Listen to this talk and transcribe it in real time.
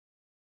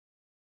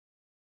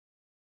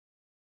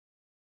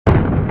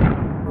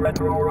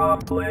Retro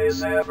Rob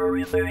plays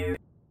everything.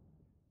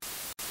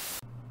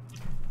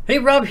 Hey,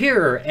 Rob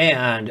here,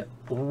 and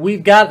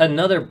we've got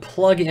another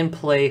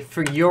plug-and-play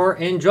for your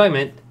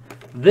enjoyment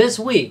this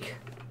week.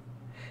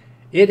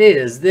 It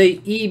is the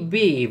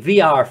EB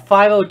VR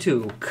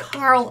 502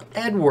 Carl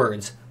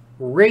Edwards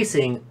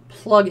Racing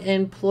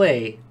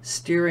plug-and-play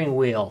steering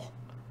wheel.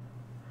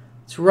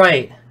 That's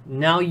right,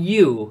 now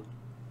you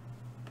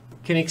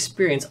can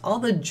experience all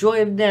the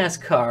joy of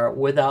NASCAR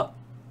without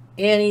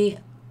any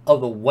of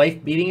the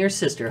wife beating or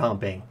sister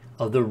humping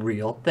of the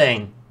real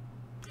thing.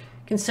 You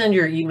can send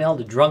your email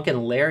to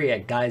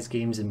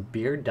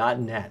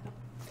drunkenlarry@guysgamesandbeer.net.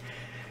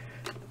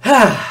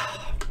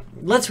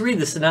 Let's read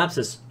the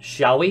synopsis,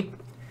 shall we?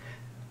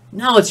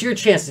 Now it's your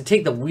chance to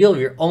take the wheel of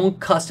your own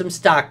custom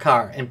stock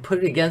car and put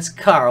it against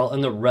Carl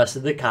and the rest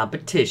of the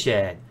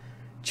competition.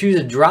 Choose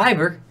a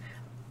driver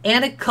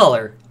and a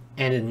color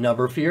and a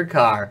number for your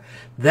car.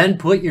 Then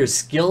put your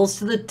skills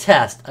to the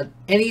test on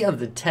any of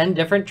the 10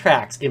 different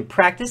tracks in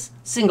practice,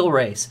 single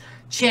race,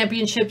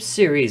 championship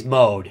series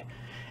mode.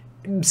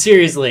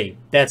 Seriously,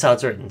 that's how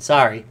it's written,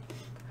 sorry.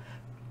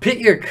 Pit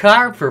your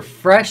car for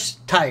fresh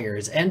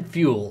tires and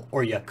fuel,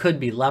 or you could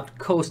be left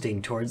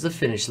coasting towards the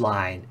finish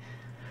line.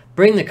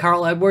 Bring the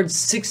Carl Edwards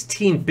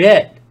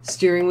 16-bit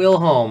steering wheel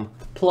home,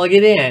 plug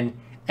it in,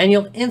 and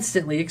you'll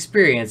instantly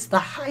experience the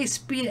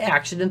high-speed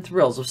action and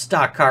thrills of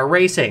stock car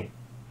racing.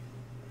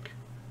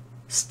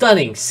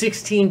 Stunning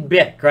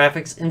 16-bit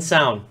graphics and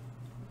sound.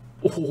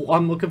 Oh,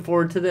 I'm looking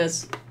forward to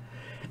this.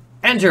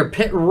 Enter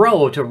Pit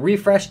Row to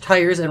refresh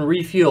tires and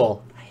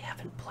refuel. I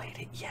haven't played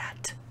it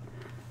yet.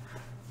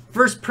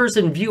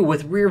 First-person view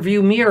with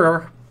rear-view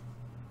mirror.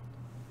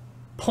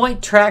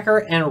 Point tracker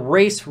and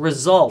race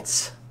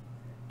results.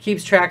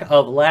 Keeps track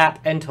of lap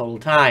and total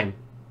time.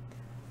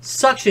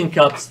 Suction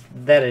cups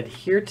that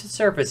adhere to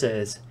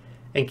surfaces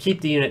and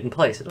keep the unit in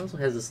place. It also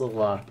has this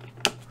little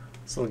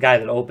guy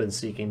that opens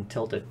so you can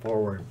tilt it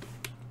forward.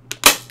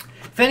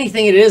 If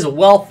anything, it is a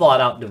well thought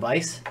out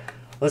device.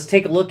 Let's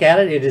take a look at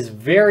it. It is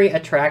very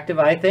attractive,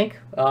 I think.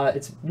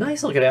 It's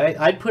nice looking at it.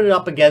 I'd put it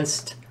up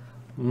against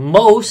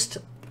most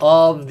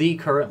of the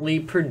currently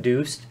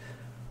produced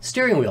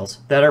steering wheels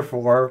that are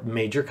for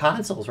major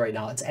consoles right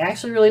now. It's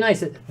actually really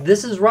nice.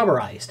 This is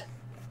rubberized.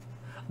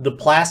 The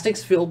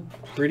plastics feel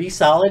pretty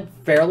solid,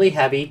 fairly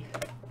heavy.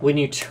 When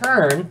you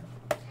turn,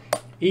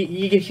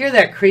 you can hear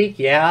that creak,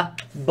 yeah,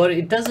 but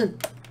it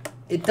doesn't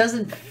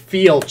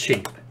feel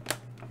cheap.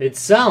 It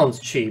sounds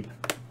cheap,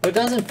 but it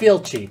doesn't feel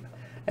cheap.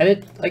 And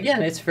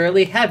it's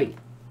fairly heavy.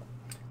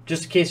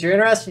 Just in case you're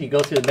interested, you go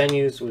through the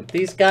menus with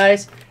these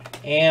guys,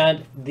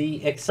 and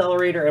the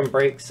accelerator and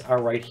brakes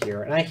are right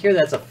here. And I hear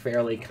that's a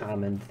fairly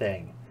common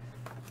thing.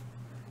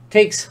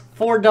 Takes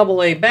 4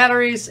 AA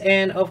batteries,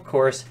 and of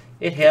course,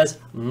 it has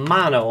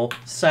mono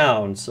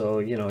sound. So,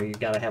 you know, you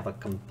gotta have a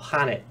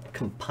composite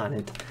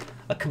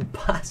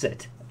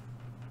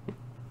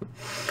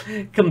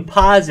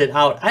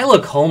out. I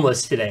look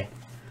homeless today.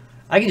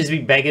 I can just be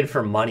begging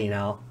for money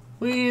now.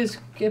 Please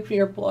give me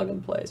your plug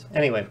and plays.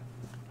 Anyway,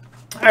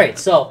 all right.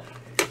 So,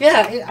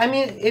 yeah, I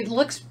mean, it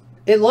looks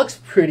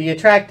pretty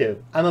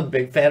attractive. I'm a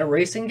big fan of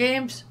racing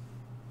games.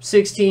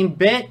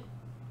 16-bit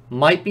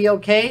might be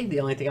okay. The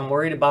only thing I'm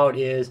worried about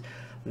is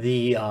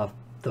the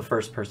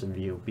first-person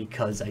view,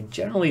 because I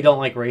generally don't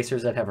like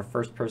racers that have a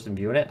first-person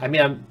view in it. I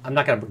mean, I'm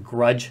not going to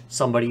begrudge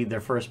somebody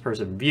their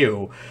first-person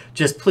view.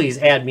 Just please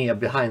add me a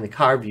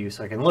behind-the-car view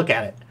so I can look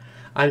at it.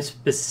 I'm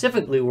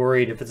specifically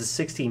worried if it's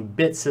a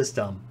 16-bit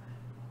system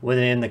with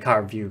an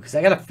in-the-car view, because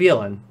I got a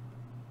feeling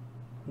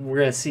we're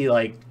going to see,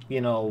 like,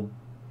 you know,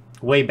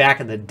 way back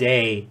in the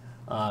day,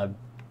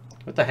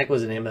 what the heck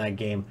was the name of that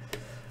game?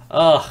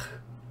 Ugh,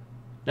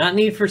 not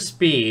Need for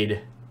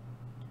Speed.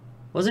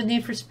 Was it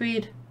Need for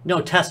Speed?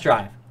 No, Test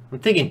Drive. I'm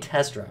thinking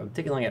Test Drive. I'm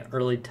thinking like an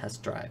early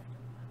Test Drive.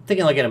 I'm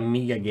thinking like an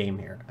Amiga game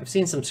here. I've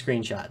seen some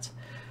screenshots.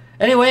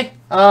 Anyway,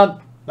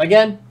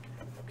 again,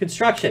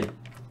 construction,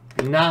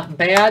 not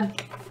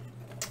bad.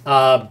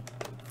 Yeah,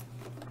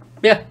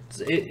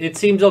 it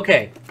seems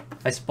okay.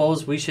 I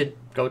suppose we should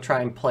go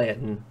try and play it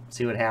and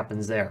see what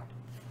happens there.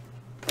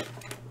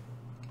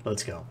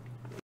 Let's go.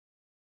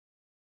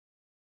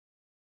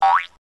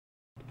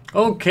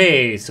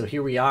 Okay, so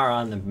here we are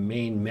on the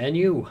main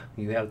menu.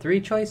 You have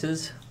 3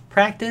 choices: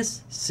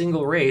 practice,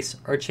 single race,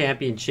 or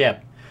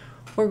championship.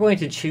 We're going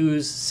to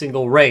choose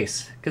single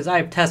race because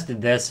I've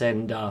tested this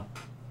and,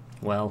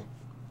 well,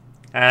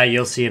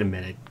 you'll see in a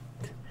minute.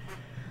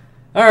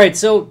 All right,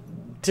 so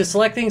to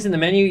select things in the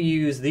menu,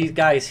 you use these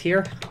guys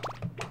here.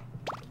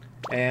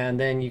 And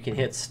then you can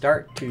hit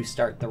start to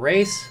start the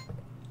race.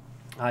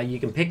 You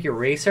can pick your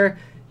racer.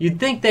 You'd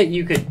think that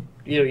you could,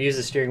 you know, use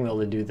the steering wheel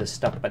to do this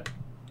stuff, but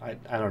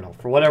I don't know.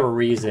 For whatever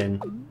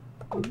reason,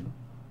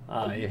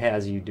 it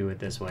has you do it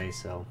this way.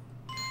 So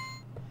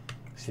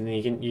then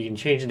you can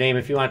change the name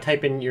if you want to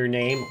type in your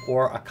name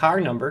or a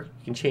car number.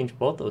 You can change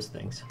both those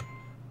things.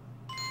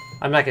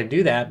 I'm not going to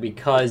do that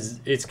because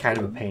it's kind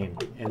of a pain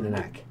in the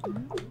neck.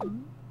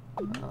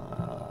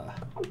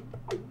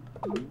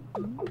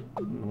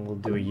 We'll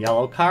do a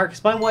yellow car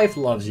because my wife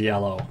loves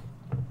yellow.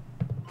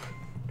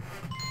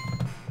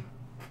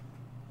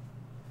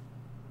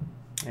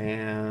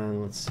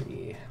 And let's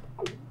see.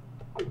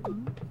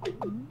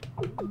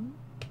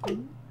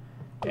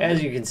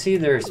 As you can see,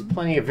 there's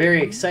plenty of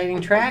very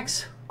exciting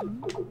tracks.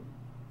 We'll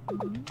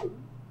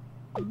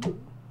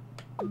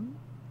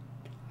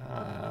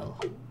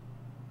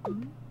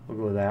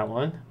go with that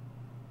one.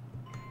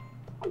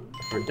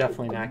 We're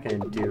definitely not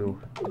going to do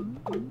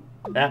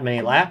that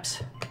many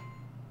laps.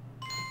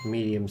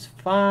 Medium's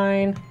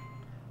fine.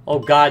 Oh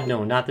God,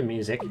 no, not the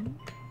music.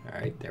 All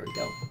right, there we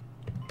go.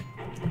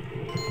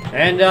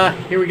 And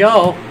here we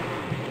go.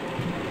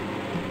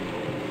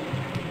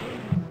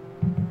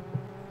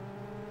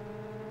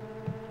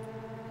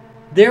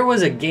 There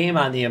was a game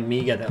on the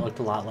Amiga that looked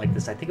a lot like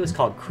this. I think it was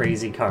called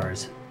Crazy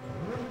Cars.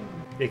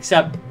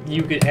 Except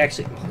you could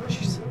actually, oh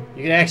jeez,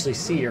 you could actually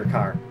see your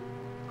car.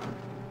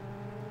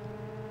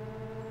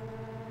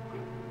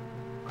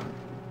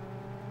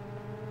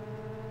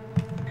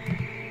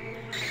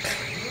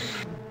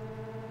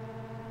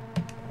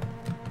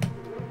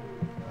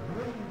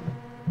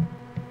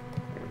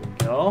 There we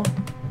go.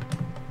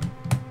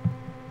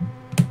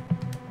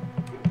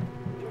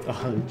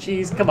 Oh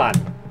jeez, come on.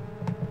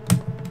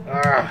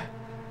 Urgh.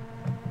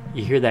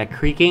 You hear that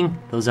creaking?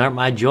 Those aren't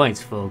my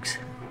joints, folks.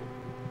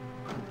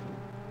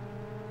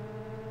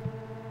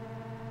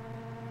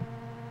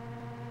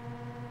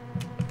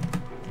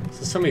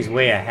 So somebody's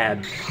way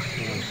ahead.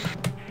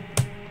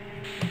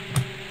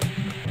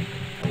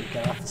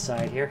 Get off the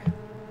side here.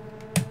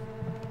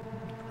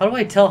 How do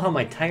I tell how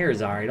my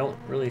tires are? I don't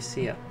really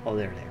see it. Oh,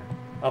 there they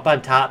are. Up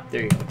on top.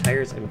 There you go.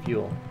 Tires and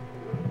fuel.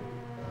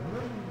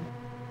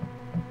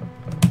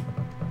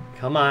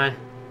 Come on.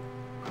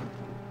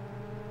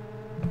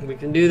 We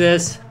can do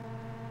this.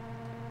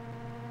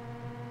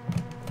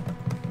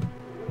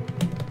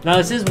 Now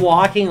this is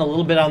walking a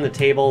little bit on the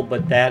table,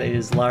 but that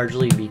is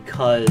largely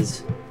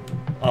because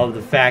of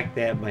the fact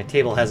that my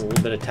table has a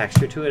little bit of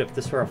texture to it. If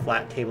this were a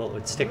flat table, it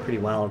would stick pretty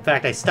well. In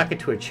fact, I stuck it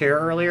to a chair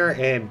earlier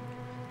and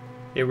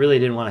it really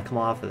didn't want to come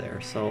off of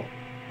there, so.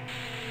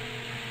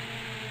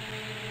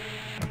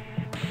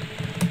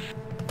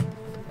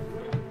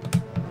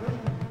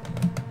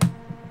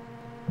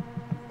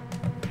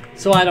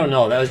 So I don't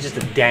know, that was just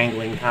a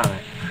dangling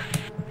comment.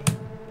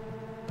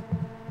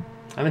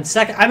 I'm in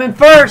second, I'm in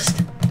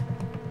first!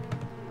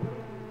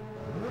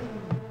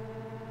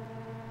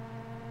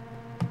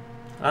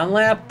 On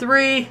lap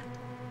 3.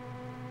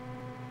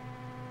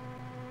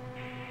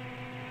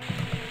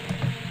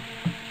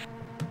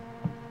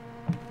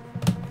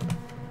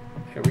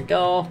 Here we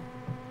go.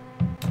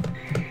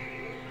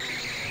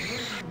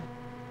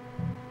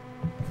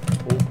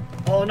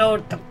 Oh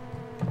no!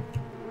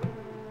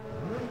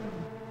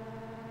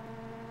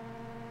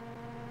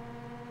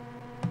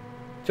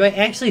 Do I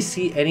actually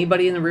see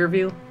anybody in the rear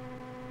view?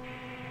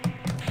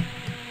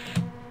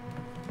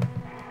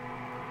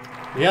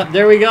 Yep,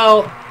 there we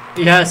go.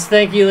 Yes,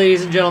 thank you,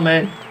 ladies and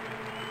gentlemen.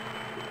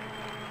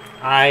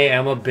 I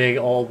am a big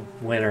old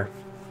winner.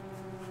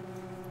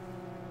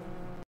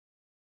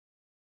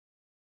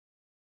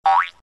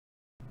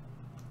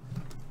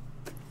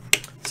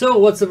 So,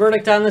 what's the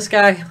verdict on this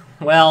guy?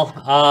 Well,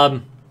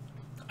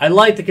 I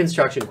like the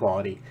construction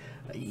quality.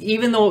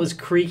 Even though it was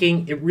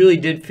creaking, it really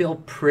did feel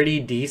pretty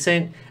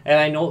decent. And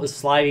I know it was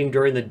sliding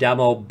during the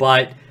demo,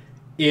 but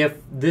if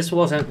this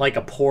wasn't like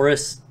a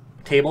porous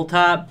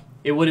tabletop,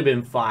 it would have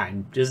been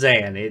fine. Just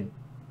saying,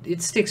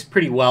 it sticks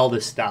pretty well to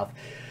stuff.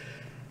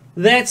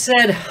 That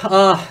said,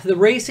 the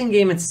racing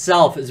game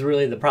itself is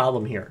really the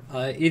problem here.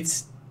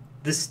 It's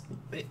this.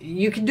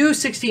 You can do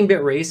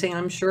 16-bit racing,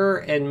 I'm sure,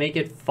 and make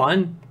it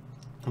fun,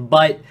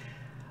 but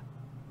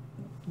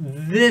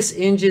this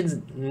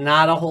engine's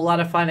not a whole lot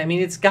of fun. I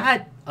mean, it's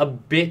got a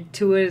bit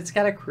to it. It's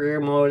got a career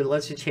mode. It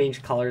lets you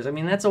change colors. I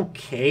mean, that's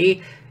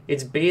okay.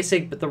 It's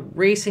basic, but the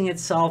racing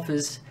itself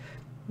is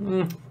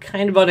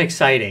kind of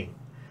unexciting.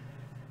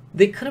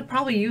 They could have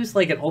probably used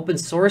like an open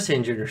source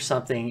engine or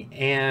something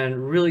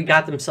and really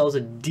got themselves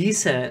a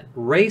decent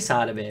race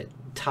out of it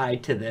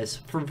tied to this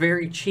for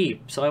very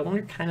cheap. So I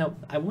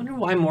wonder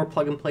why more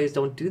plug and plays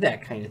don't do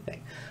that kind of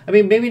thing. I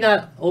mean, maybe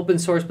not open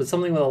source, but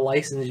something with a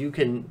license you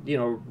can, you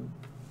know,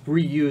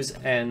 reuse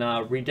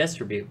and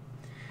redistribute.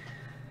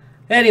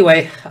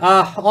 Anyway,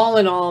 all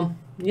in all,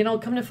 you know,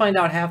 come to find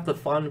out, half the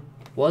fun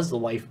was the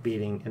wife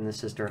beating and the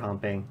sister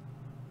humping.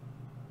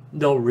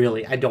 No,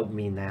 really, I don't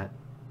mean that.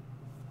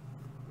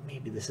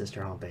 Maybe the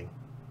sister humping.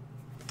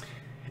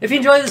 If you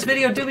enjoyed this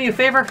video, do me a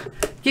favor,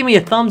 give me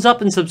a thumbs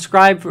up and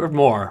subscribe for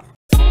more.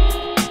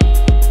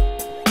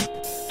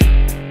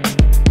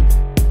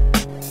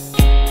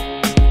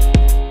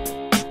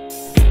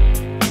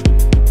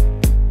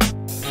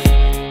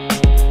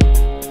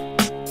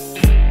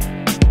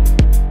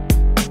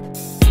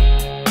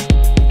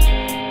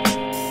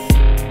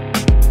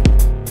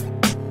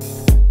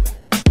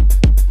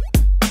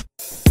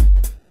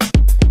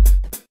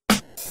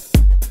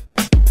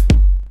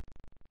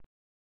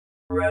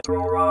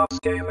 Retro Rocks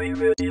Gaming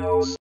Videos.